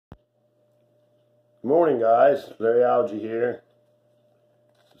Good morning, guys. Larry Algie here.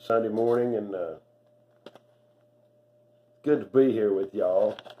 It's Sunday morning, and good to be here with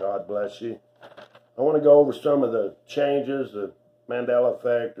y'all. God bless you. I want to go over some of the changes, the Mandela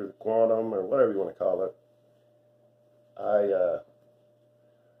effect, or quantum, or whatever you want to call it. I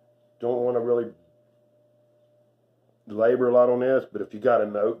don't want to really labor a lot on this, but if you got a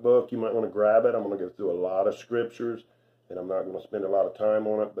notebook, you might want to grab it. I'm going to go through a lot of scriptures, and I'm not going to spend a lot of time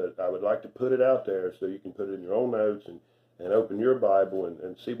on it, but I would like to put it out there so you can put it in your own notes and open your Bible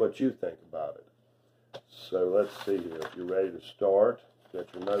and see what you think about it. So let's see here. If you're ready to start, get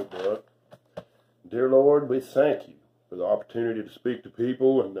your notebook. Dear Lord, we thank you for the opportunity to speak to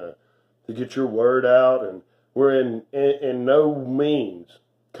people and to get your word out. And we're in no means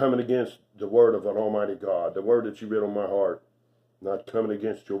coming against the word of an almighty God, the word that you read on my heart. Not coming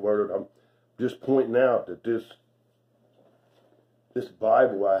against your word. I'm just pointing out that this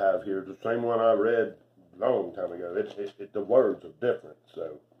Bible I have here is the same one I read a long time ago. The words are different.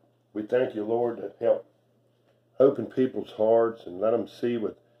 So we thank you, Lord, to help open people's hearts and let them see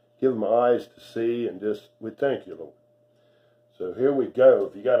give them eyes to see, and we thank you, Lord. So here we go.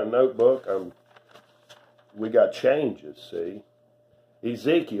 If you got a notebook, we got changes, see.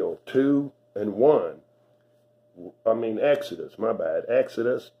 Ezekiel 2 and 1. Exodus, my bad.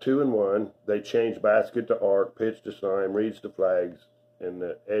 Exodus 2 and 1. They changed basket to ark, pitch to sign, reeds to flags, and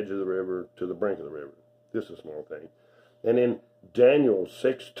the edge of the river to the brink of the river. This is a small thing. And in Daniel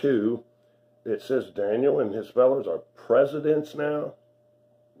 6:2, it says Daniel and his fellows are presidents now.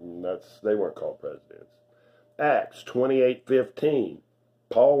 They weren't called presidents. Acts 28:15.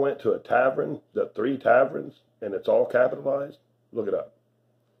 Paul went to a tavern, the 3 taverns, and it's all capitalized. Look it up.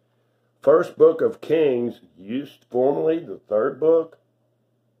 First book of Kings, used formerly the 3rd book.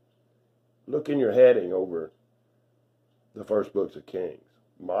 Look in your heading over the first books of Kings.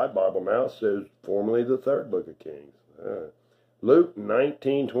 My Bible now says formerly the 3rd book of Kings. Luke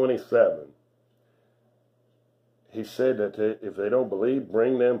 19:27. He said that if they don't believe,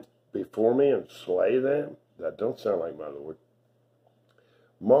 bring them before me and slay them. That don't sound like my Lord.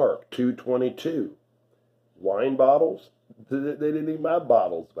 Mark 2:22. Wine bottles? They didn't even have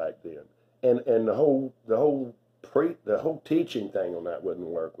bottles back then. And the whole teaching thing on that wouldn't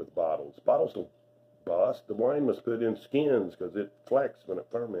work with bottles. Bottles don't bust. The wine was put in skins because it flexed when it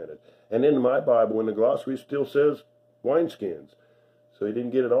fermented. And in my Bible, in the glossary, still says wine skins. So he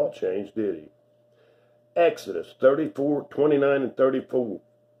didn't get it all changed, did he? Exodus 34:29 and 34,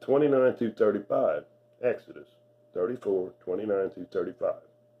 29 through 35. Exodus 34:29 through 35.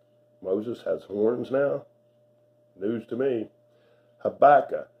 Moses has horns now? News to me.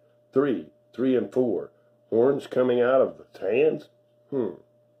 Habakkuk 3 and 4. Horns coming out of his hands?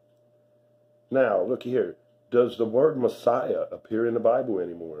 Now, look here. Does the word Messiah appear in the Bible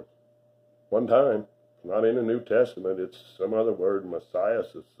anymore? One time. Not in the New Testament. It's some other word, Messiah or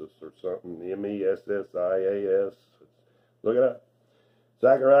something. Messias. Look it up.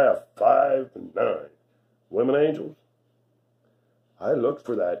 Zechariah 5 and 9. Women angels? I looked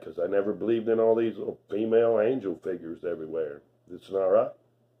for that because I never believed in all these little female angel figures everywhere. It's not right.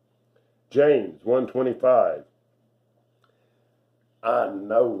 James 1:25. I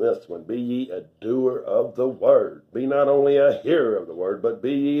know this one. Be ye a doer of the word. Be not only a hearer of the word, but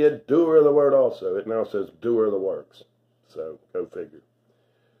be ye a doer of the word also. It now says doer of the works. So, go figure.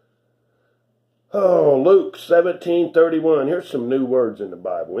 Oh, Luke 17:31. Here's some new words in the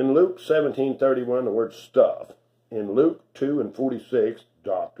Bible. In Luke 17:31, the word stuff. In Luke 2 and 46,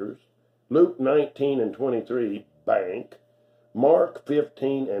 doctors. Luke 19 and 23, bank. Mark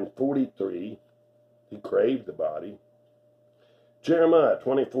 15 and 43, he craved the body. Jeremiah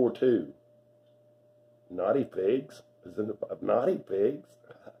 24:2, naughty pigs. Isn't it naughty pigs?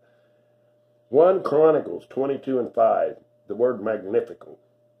 1 Chronicles 22 and 5, the word magnifical.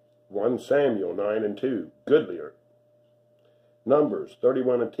 1 Samuel 9 and 2, goodlier. Numbers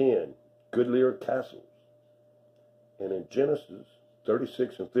 31 and 10, goodlier castles. And in Genesis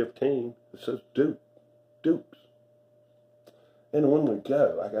 36 and 15, it says dukes. And when we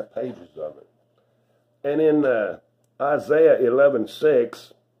go, I got pages of it. And in Isaiah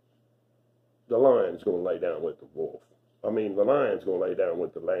 11:6, the lion's going to lay down with the wolf. The lion's going to lay down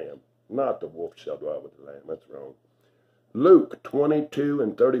with the lamb. Not the wolf shall dwell with the lamb. That's wrong. Luke 22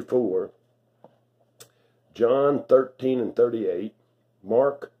 and 34. John 13 and 38.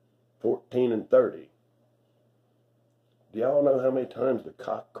 Mark 14 and 30. Do y'all know how many times the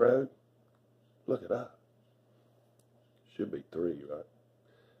cock crowed? Look it up. Should be 3, right?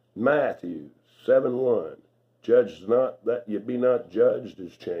 Matthew 7:1. Judge not that ye be not judged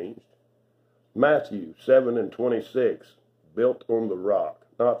is changed. Matthew 7 and 26. Built on the rock.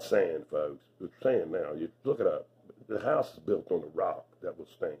 Not sand, folks. It's sand now. You look it up. The house is built on a rock that will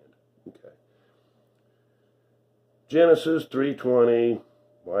stand. Okay. Genesis 3:20.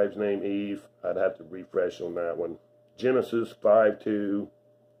 Wife's name Eve. I'd have to refresh on that one. Genesis 5:2.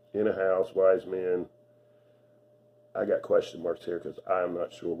 In a house, wise men. I got question marks here because I'm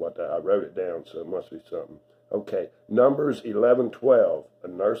not sure what that. I wrote it down, so it must be something. Okay. Numbers 11:12. A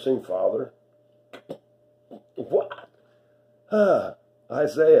nursing father. What?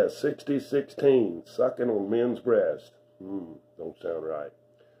 Isaiah 60:16. Sucking on men's breast. Don't sound right.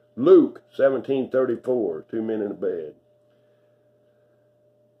 Luke 17:34. Two men in a bed.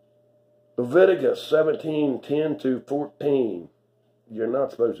 Leviticus 17:10-14. You're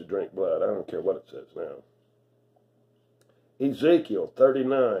not supposed to drink blood. I don't care what it says now. Ezekiel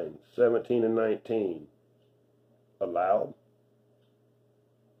 39:17 and 19. Allowed?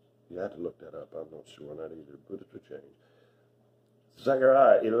 You have to look that up. I'm not sure on that either, but it's a change.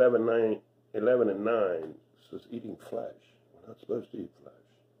 Zechariah 11 and 9 says eating flesh. We're not supposed to eat flesh.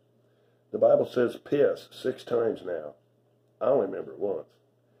 The Bible says piss 6 times now. I only remember it once.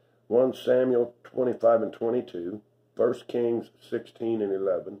 1 Samuel 25 and 22. 1 Kings 16 and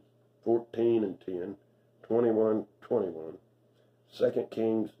 11. 14 and 10. 21:21. 2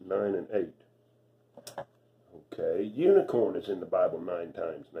 Kings 9 and 8. Okay, unicorn is in the Bible 9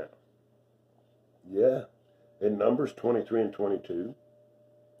 times now. Yeah. In Numbers 23 and 22,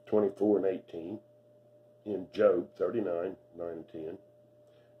 24 and 18, in Job 39, 9 and 10,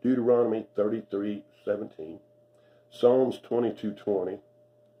 Deuteronomy 33:17, Psalms 22:20,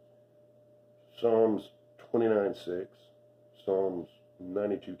 Psalms 29:6, Psalms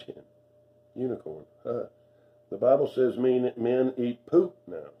 92:10. Unicorn. The Bible says men eat poop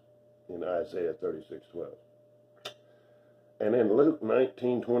now in Isaiah 36:12. And in Luke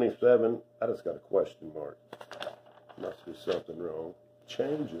 19:27, I just got a question mark. Must be something wrong.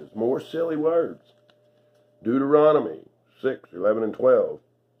 Changes. More silly words. Deuteronomy 6:11 and 12.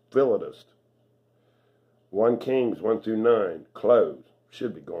 Philistist. 1 Kings 1 through 9. Clothes.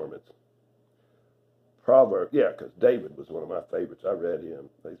 Should be garments. Proverbs. Yeah, because David was one of my favorites. I read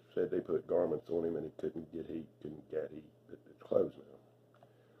him. They said they put garments on him and he couldn't get heat. It's clothes now.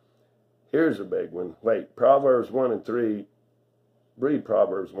 Here's a big one. Wait. Proverbs 1 and 3. Read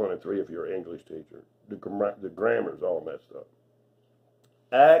Proverbs 1 and 3 if you're an English teacher. The grammar's all messed up.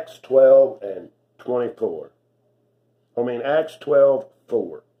 Acts 12 and 24. Acts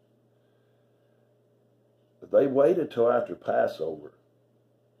 12:4. They waited till after Passover.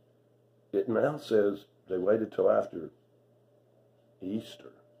 It now says they waited till after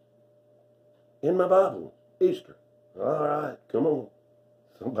Easter. In my Bible, Easter. All right, come on.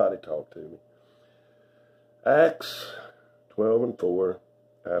 Somebody talk to me. Acts 12 and 4,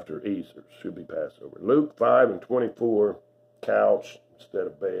 after Easter, should be Passover. Luke 5 and 24, couch instead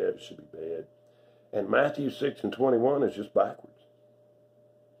of bed, should be bed. And Matthew 6 and 21 is just backwards.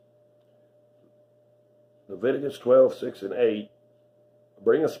 Leviticus 12, 6 and 8,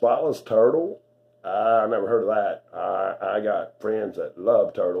 bring a spotless turtle. I never heard of that. I got friends that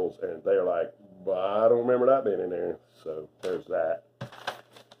love turtles, and they're like, well, I don't remember that being in there. So there's that.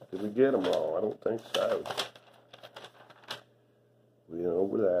 Did we get them all? I don't think so. We went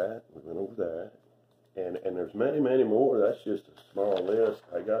over that. And there's many, many more. That's just a small list.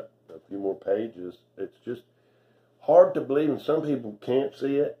 I got a few more pages. It's just hard to believe, and some people can't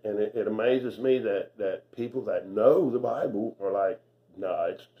see it, and it amazes me that people that know the Bible are like, no,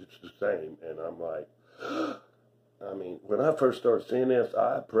 it's the same. And I'm like, when I first started seeing this,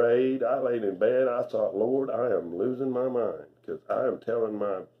 I prayed, I laid in bed, I thought, Lord, I am losing my mind, because I am telling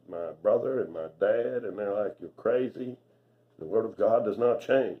my brother and my dad, and they're like, you're crazy. The Word of God does not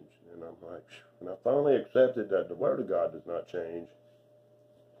change. And I'm like, and I finally accepted that the Word of God does not change.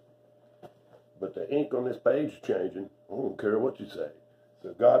 But the ink on this page is changing. I don't care what you say.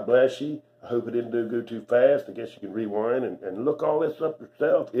 So God bless you. I hope it didn't go too fast. I guess you can rewind and look all this up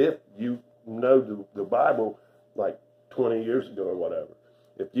yourself if you know the Bible like 20 years ago or whatever.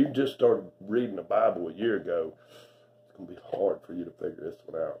 If you just started reading the Bible a year ago, it's going to be hard for you to figure this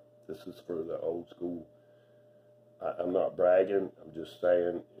one out. This is for the old school. I'm not bragging. I'm just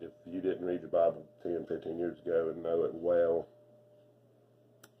saying, if you didn't read the Bible 10, 15 years ago and know it well,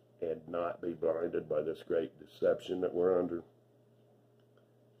 and not be blinded by this great deception that we're under,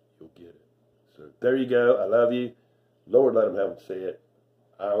 you'll get it. So there you go. I love you. Lord, let them have them see it.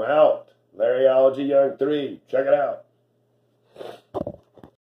 I'm out. Larryology Young 3. Check it out.